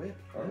with the whip.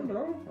 I don't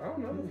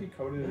know if he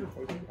coated in No.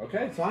 poison.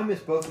 Okay. So I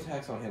missed both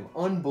attacks on him.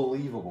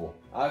 Unbelievable.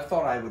 I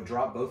thought I would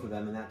drop both of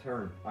them in that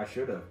turn. I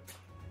should have.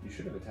 You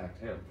should have attacked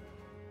him.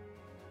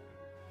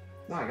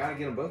 No, I gotta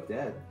get them both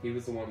dead. He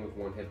was the one with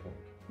 1 hit point.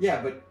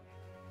 Yeah, but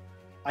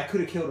I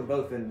could have killed them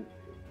both in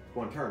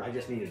one turn. I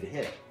just needed to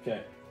hit.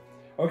 Okay.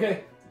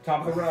 Okay,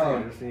 top of the I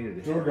round. just needed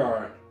to hit.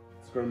 Durgar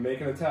is going to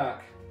make an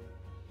attack.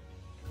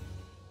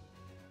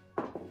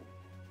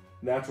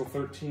 Natural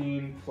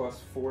 13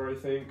 plus 4, I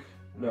think.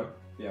 No,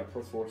 yeah,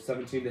 plus 4.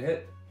 17 to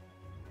hit.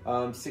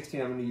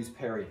 16, I'm gonna use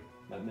parry.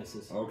 That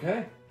misses.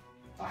 Okay.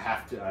 I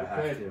have to. I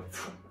Okay.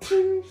 have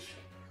to.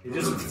 You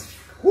just.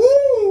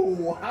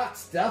 Woo! Hot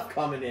stuff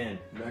coming in.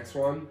 Next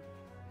one.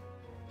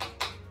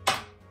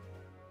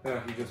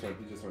 Ah, he just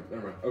went.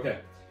 Never mind. Okay.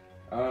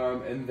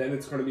 And then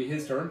it's going to be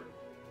his turn.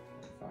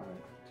 5,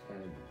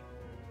 10.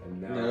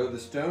 And now. No, the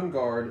Stone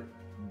Guard,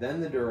 then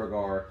the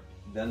Duragar,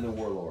 then the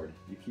Warlord.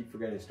 You keep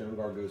forgetting Stone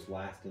Guard goes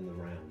last in the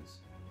rounds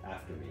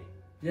after me.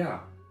 Yeah.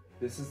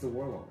 This is the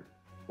Warlord.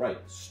 Right.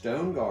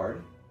 Stone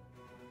Guard,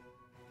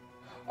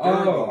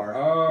 Oh, Duragar,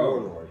 oh.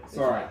 Warlord. is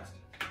Sorry. last.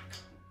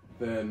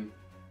 Then,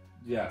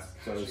 yes.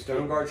 So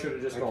Stone Guard should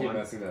have just I keep gone.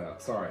 messing that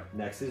up. Sorry.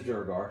 Next is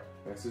Duragar.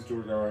 Next is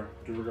Durgar.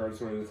 Durgar's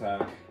going to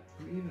attack.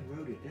 You even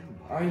wrote it down.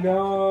 Bob. I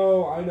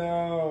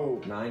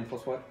know. 9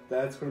 plus what?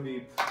 That's going to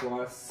be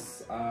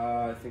plus,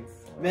 I think.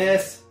 5.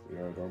 Miss. Yeah,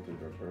 I don't think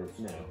that hurts.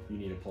 No, you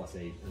need a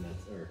 +8, and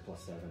that's or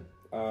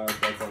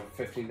 +7. That's a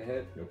 15 to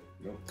hit. Nope.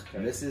 Okay.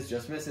 Misses,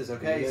 just misses.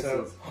 Okay, He so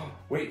misses.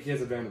 Wait, he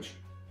has advantage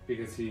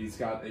because he's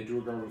got a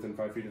Durgar within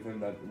 5 feet of him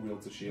that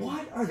wields a shield.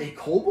 what are they?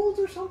 Kobolds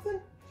or something?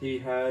 He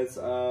has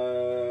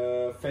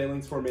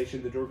Phalanx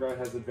formation. The Durgar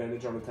has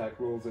advantage on attack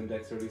rolls and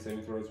dexterity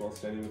saving throws while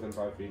standing within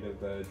 5 feet of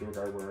the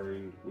Durgar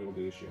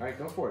wielding a shield. All right,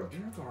 go for it.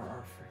 Duragar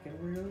are freaking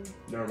real.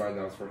 Never mind,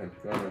 that was for him.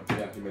 Never mind.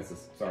 Yeah, he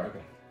misses. Sorry. Okay.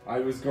 I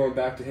was going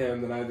back to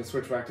him, then I had to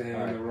switch back to him,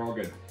 All right. and we're all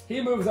good.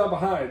 He moves up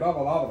behind. Blah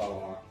blah blah blah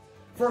blah.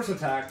 First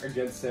attack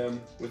against him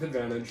with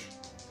advantage.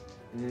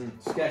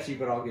 Sketchy,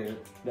 but I'll get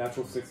it.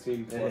 Natural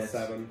 16 plus hits.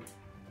 7.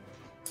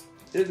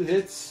 It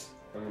hits.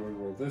 I'm going to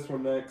roll this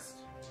one next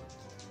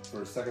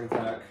for a second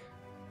attack.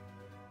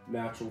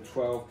 Natural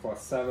 12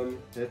 plus 7.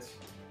 Hits.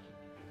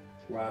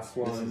 Last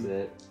This is one.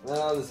 it.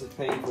 Oh, this is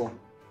painful.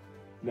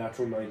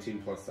 Natural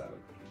 19 plus 7.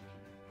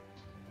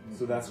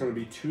 So that's going to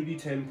be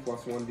 2d10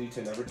 plus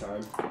 1d10 every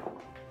time.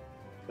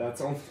 That's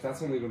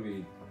only going to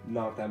be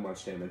not that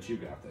much damage. You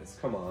got this.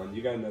 Come on,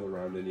 you got another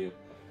round in you.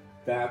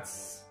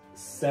 That's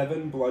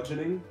 7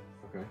 bludgeoning.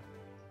 Okay.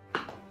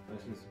 Nice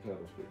and some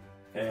total speed.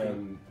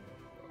 And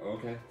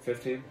okay,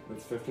 15.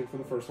 That's 15 for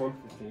the first one.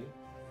 15.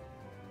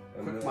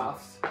 And Quick then,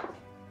 mouse.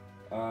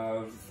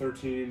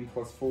 13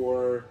 plus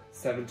 4,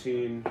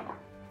 17.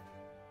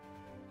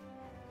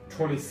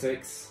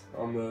 26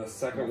 on the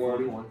second one.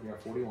 41. You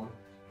got 41.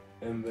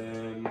 And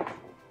then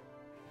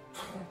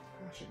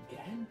slash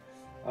again.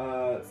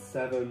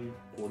 7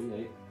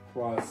 48.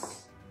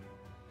 plus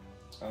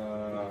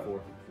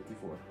 54.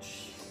 54.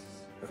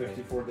 Okay.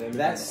 54 damage.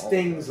 That on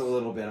stings a all of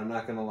little bit, I'm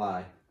not going to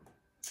lie.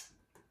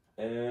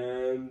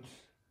 us.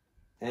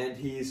 And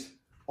he's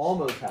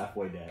almost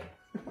halfway dead.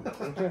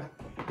 Okay.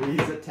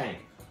 He's a tank.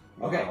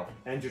 Okay, Wow.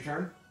 end your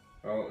turn.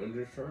 Oh, end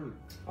your turn.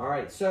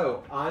 Alright,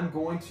 so I'm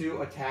going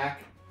to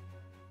attack.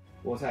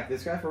 We'll attack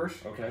this guy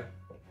first. Okay.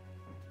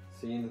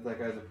 Seeing that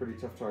guy's a pretty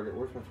tough target.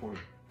 Where's my 20?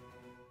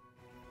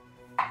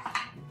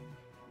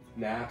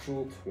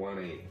 Natural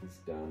 20. He's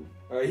done.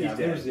 Yeah,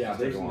 there's He's there's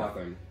taken off.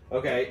 nothing.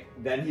 Okay,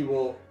 then he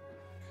will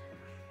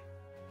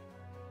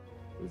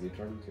What is he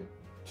turning to?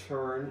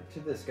 turn to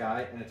this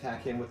guy and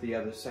attack him with the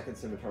other second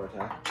scimitar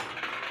attack.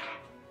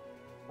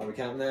 Are we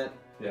counting that?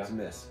 Yeah. It's a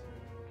miss.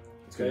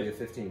 It's going to be a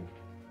 15.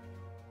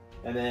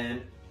 And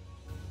then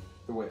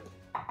the whip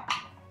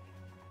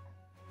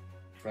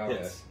Okay.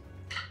 hits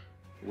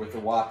with a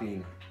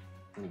whopping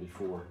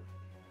 4.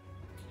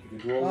 You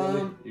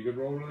could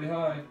roll really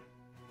high.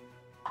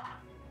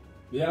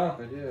 Yeah.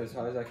 I do as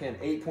high as I can.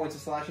 8 points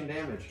of slashing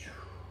damage.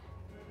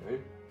 Right.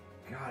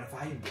 God,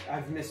 if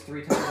I've missed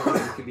 3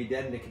 times, it could be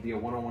dead and it could be a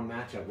one-on-one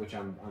matchup, which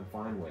I'm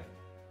fine with.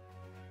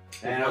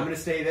 And I'm going to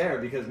stay there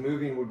because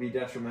moving would be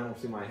detrimental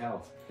to my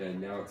health. Okay,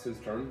 now it's his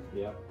turn.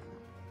 Yep.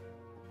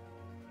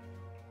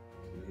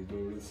 He's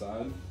moving to the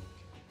side.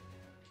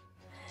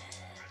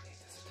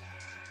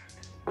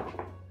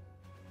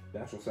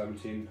 Natural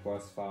 17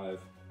 plus 5.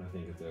 I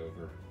think it's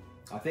over.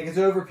 I think it's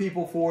over,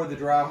 people, for the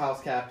Drow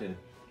House Captain.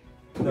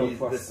 No, He's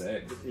plus this-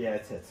 6. Yeah,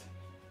 it hits.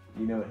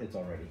 You know it hits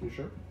already. You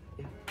sure?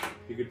 Yeah.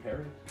 You could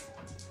parry.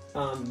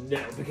 No,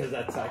 because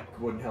that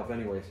wouldn't help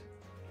anyways.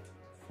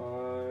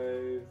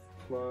 5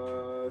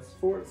 plus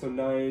 4, so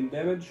 9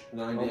 damage.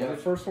 9 on damage. that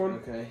first one.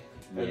 Okay.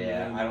 And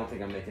Yeah, then- I don't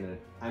think I'm making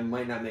it. I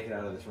might not make it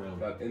out of this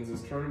round. That ends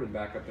his turn and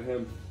back up to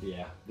him.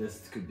 Yeah,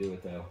 this could do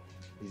it though.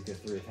 He's got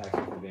 3 attacks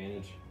with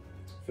advantage.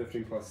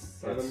 15 plus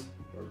 7 That's-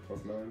 or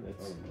plus 9.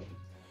 that's-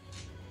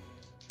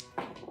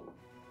 I don't know.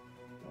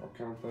 I'll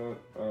count that.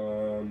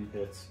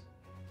 Hits.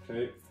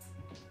 Okay.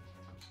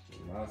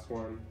 Last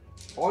one.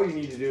 All you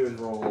need to do is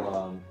roll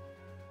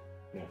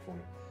yeah, 20.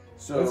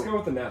 So Let's go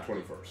with the nat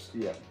 20 first.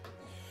 Yeah.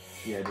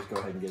 Yeah, just go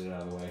ahead and get it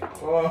out of the way.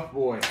 Oh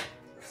boy.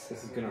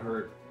 This is gonna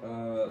hurt.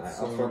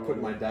 I'll start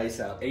putting my dice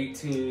out.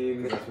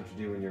 18 Because that's what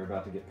you do when you're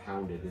about to get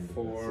pounded into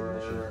submission.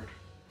 for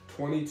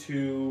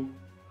 22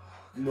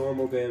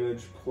 normal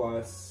damage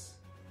plus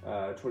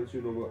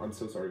 22 normal. I'm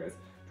so sorry, guys.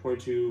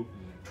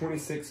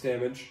 26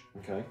 damage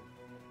Okay.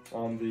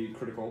 on the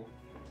critical.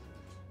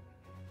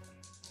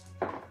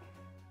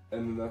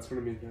 And then that's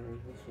going to be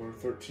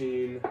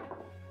 13.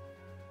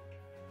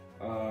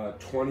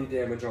 20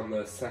 damage on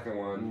the second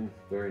one.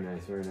 Very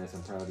nice, very nice.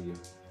 I'm proud of you.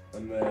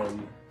 And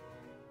then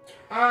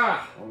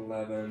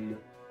 11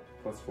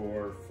 plus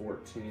 4,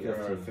 14,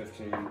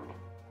 15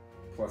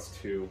 plus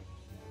 2.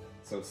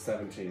 So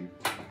 17.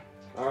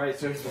 Alright,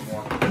 so he's he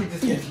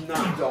just gets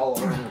knocked all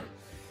around.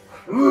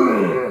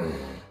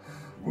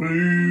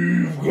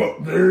 We've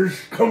got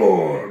this. Come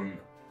on.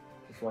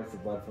 Just wipes the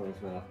blood from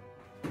his mouth.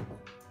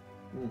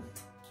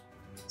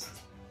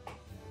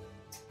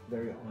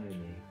 Very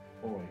irony.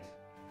 Alright.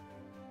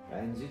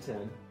 And you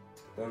 10.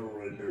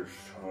 That'll end this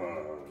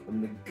time.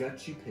 I'm gonna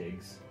gut you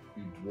pigs.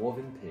 You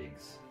dwarven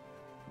pigs.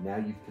 Now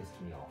you've pissed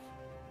me off.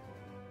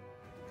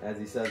 As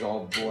he says,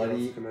 all bloody, What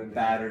else can I do?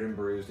 battered, and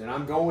bruised. And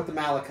I'm going with the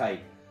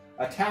Malachite.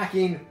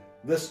 Attacking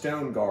the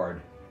Stone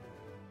Guard.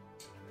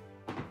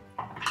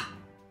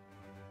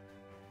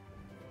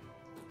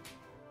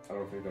 I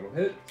don't think that'll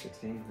hit.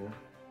 16,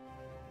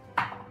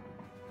 yeah.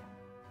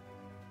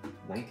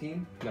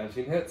 19?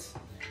 19 hits.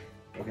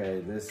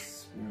 Okay,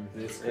 this...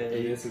 This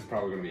is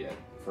probably going to be it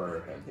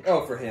for him.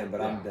 Oh, for him,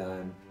 but Yeah. I'm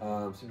done. So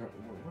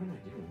what am I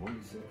doing?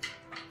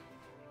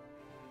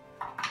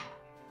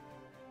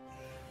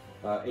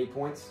 1d6. 8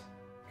 points.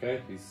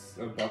 Okay, he's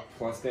a buck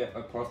plus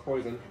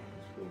poison.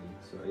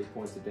 So 8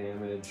 points of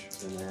damage,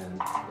 and then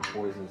the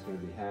poison is going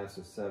to be half,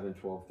 so 7,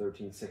 12,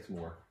 13, 6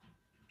 more.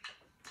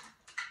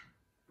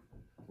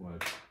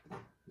 What?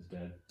 He's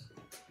dead.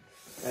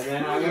 And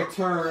then I will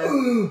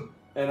turn,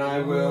 and I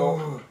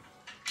will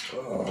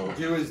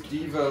do as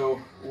Devo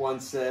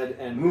once said,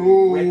 and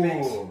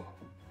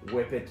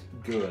whip it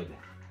good.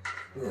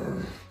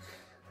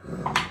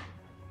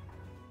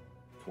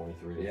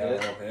 23 to Yeah,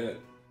 hit. that'll hit.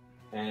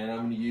 And I'm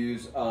going to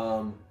use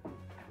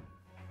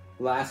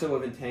Lasso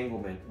of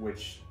Entanglement,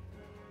 which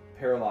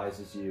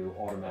paralyzes you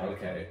automatically.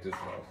 Okay, just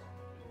roll.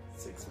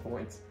 6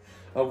 points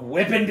of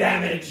whipping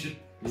damage.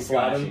 You got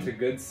Slashing. him to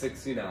good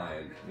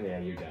 69. Yeah,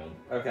 you're down.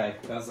 Okay.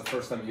 That was the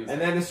first time he was.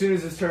 And then as soon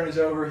as his turn is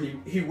over,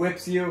 he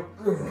whips you,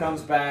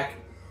 comes back,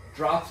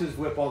 drops his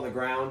whip on the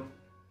ground,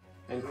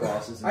 and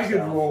crosses himself. I could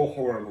roll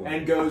horribly.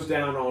 And goes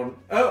down on...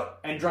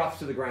 and drops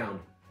to the ground.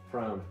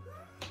 Prone.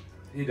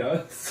 He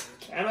does?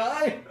 Can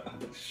I?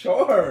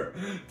 Sure.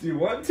 Do you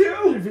want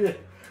to?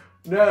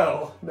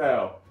 No.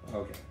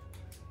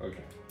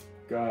 Okay.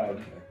 God.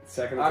 Okay.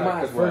 Second I might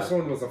attack. as The first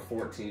well. one was a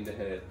 14 to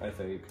hit, I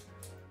think.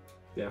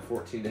 Yeah,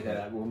 14 to hit.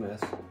 That will miss.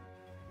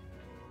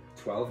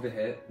 12 to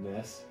hit.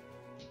 Miss.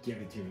 Give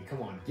it to me.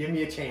 Come on. Give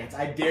me a chance.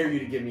 I dare you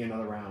to give me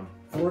another round.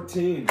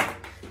 14.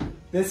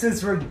 This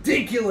is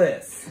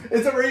ridiculous.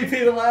 It's a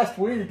repeat of last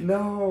week.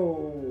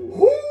 No.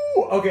 Woo!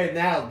 Okay,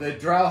 now the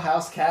Drow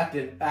House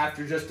captain,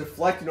 after just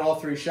deflecting all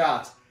 3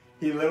 shots,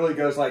 he literally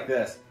goes like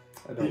this.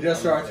 He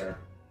just starts.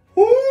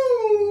 Woo!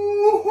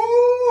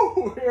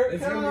 Here it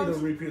It's comes. gonna be the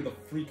repeat of the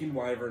freaking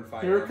wyvern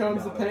fight. Here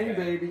comes the Not pain,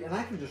 okay. baby. And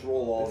I can just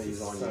roll all This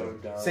these is on so you.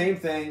 dumb. Same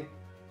thing.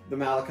 The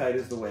Malachite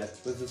is the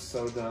whip. This is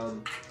so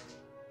dumb.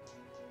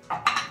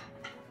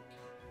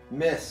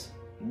 Miss.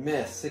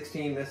 Miss.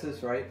 16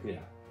 misses, right? Yeah.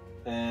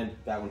 And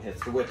that one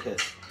hits. The whip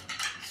hits.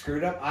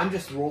 Screwed up. I'm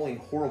just rolling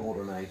horrible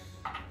tonight.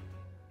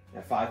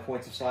 At 5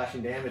 points of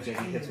slashing damage, and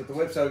he hits with the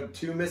whip. So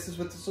 2 misses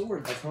with the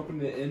swords. I was hoping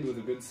to end with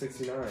a good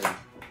 69.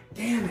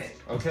 Damn it!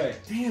 Okay.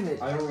 Damn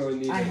it! I don't really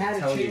need to I had a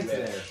tell you chance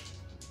this.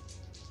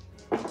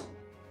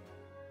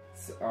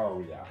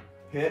 Oh, yeah.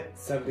 Hit,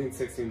 17,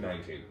 16,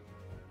 19.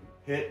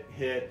 hit,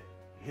 hit,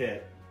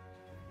 hit.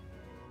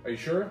 Are you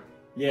sure?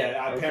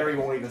 Yeah, Okay. parry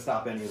won't even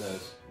stop any of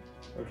those.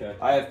 Okay.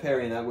 I have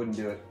parry, and that wouldn't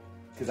do it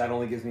because that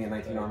only gives me a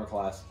 19 armor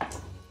class.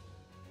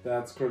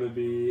 That's going to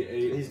be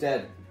 8, He's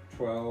dead.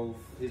 12,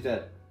 He's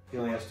dead. He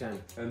only has 10.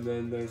 and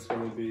then there's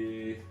going to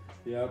be,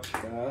 yep,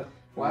 that.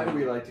 Why do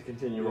we like to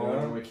continue rolling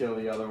Yeah. when we kill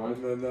the other one?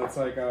 And then that's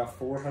like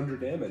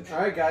 400 damage. All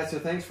right, guys. So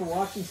thanks for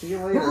watching. See you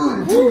later.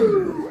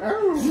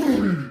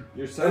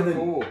 You're so And then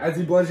cool. as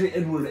he bludgeons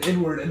inward,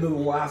 and then the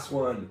last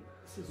one.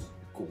 This is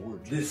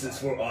gorgeous. This is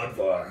for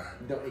Advar.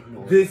 Don't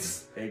ignore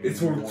This it. is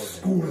for Ignore it.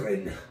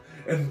 Skurin.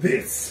 And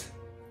this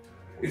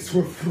is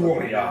for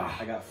Floria.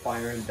 I got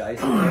fire and dice.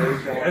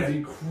 Going. As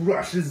he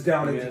crushes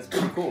down I mean, into it's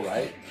pretty cool,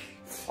 right?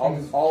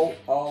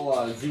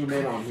 I'll zoom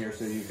in on here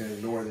so you can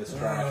ignore this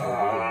trash.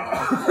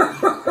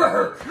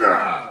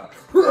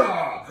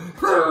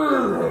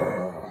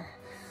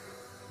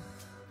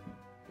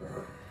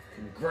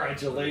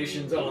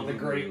 Congratulations on the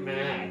great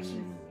match.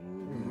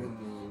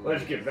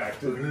 Let's get back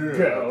to the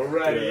go.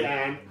 Ready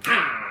and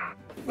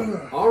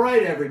all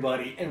right,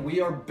 everybody, and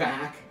we are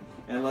back.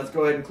 And let's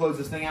go ahead and close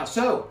this thing out.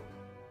 So,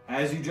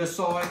 as you just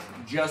saw it,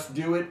 Just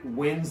Do It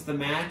wins the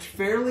match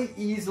fairly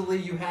easily.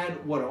 You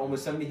had, what,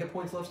 almost 70 hit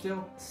points left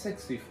still?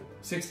 64.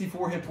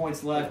 64 hit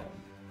points left.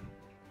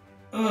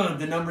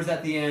 The numbers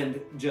at the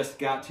end just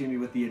got to me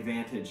with the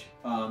advantage.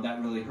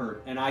 That really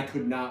hurt. And I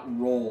could not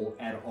roll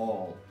at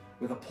all.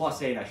 With a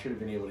 +8, I should have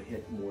been able to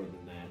hit more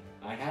than that.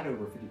 I had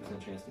over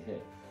 50% chance to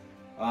hit.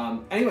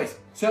 Anyways,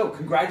 so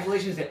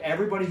congratulations to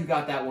everybody who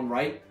got that one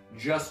right.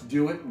 Just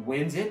Do It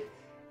wins it.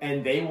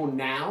 And they will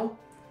now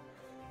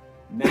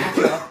match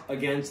up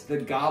against the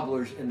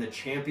Gobblers in the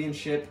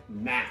championship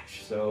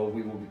match. So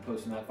we will be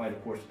posting that fight,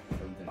 of course,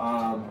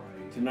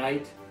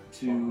 tonight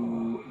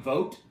to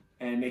vote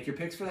and make your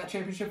picks for that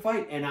championship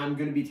fight. And I'm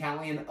going to be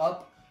tallying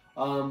up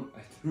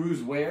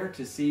who's where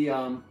to see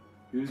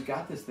who's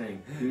got this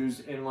thing, who's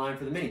in line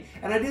for the mini.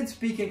 And I did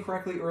speak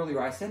incorrectly earlier.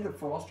 I said the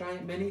Frost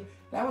Giant mini,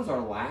 that was our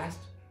last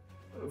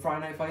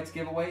Friday Night Fights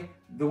giveaway.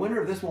 The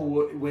winner of this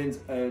one wins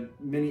a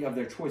mini of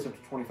their choice up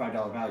to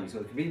 $25 value. So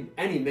it could be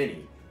any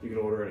mini. You can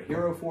order at a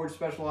Hero Forge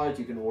Specialized.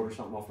 You can order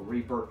something off of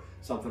Reaper,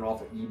 something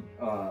off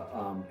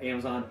of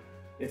Amazon.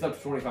 It's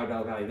up to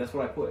 $25 value. That's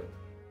what I put.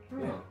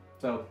 Yeah.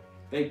 So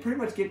they pretty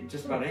much get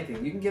just about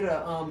anything. You can get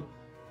the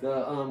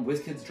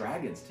WizKids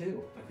Dragons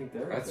too. I think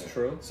they're That's there.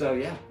 true. So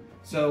yeah.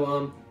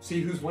 So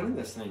see who's winning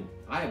this thing.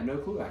 I have no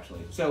clue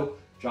actually. So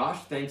Josh,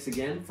 thanks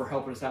again for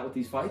helping us out with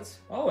these fights.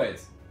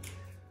 Always.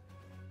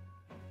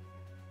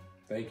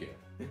 Thank you.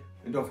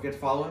 And don't forget to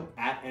follow him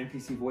at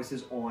NPC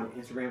Voices on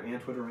Instagram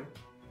and Twitter, right?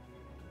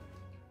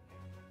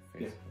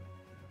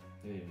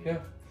 Yeah.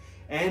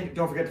 And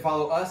don't forget to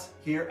follow us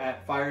here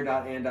at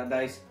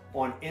fire.and.dice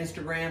on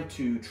Instagram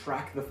to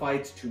track the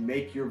fights, to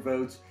make your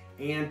votes,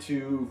 and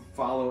to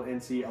follow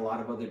and see a lot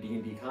of other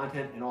D&D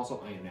content. And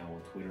also, I am now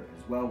on Twitter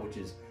as well, which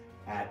is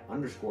at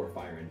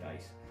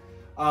 _fireanddice,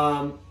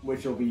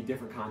 which will be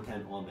different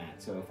content on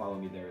that. So follow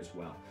me there as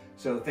well.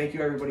 So thank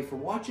you everybody for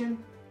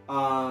watching,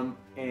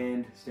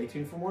 and stay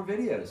tuned for more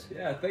videos.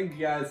 Yeah, thank you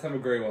guys. Have a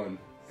great one.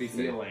 Be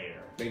See you safe.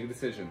 later. Make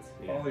decisions.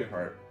 Yeah. Follow your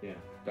heart. Yeah.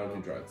 Don't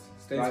do drugs.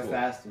 Stay Drive in school.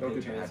 fast and Don't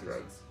do take bad chances.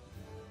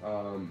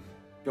 drugs.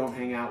 Don't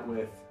hang out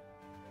with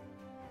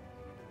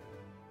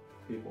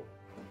people.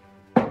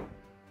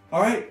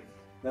 All right,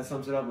 that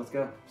sums it up. Let's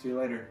go. See you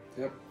later.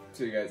 Yep.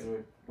 See you guys.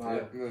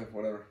 Bye. Yeah,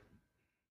 whatever.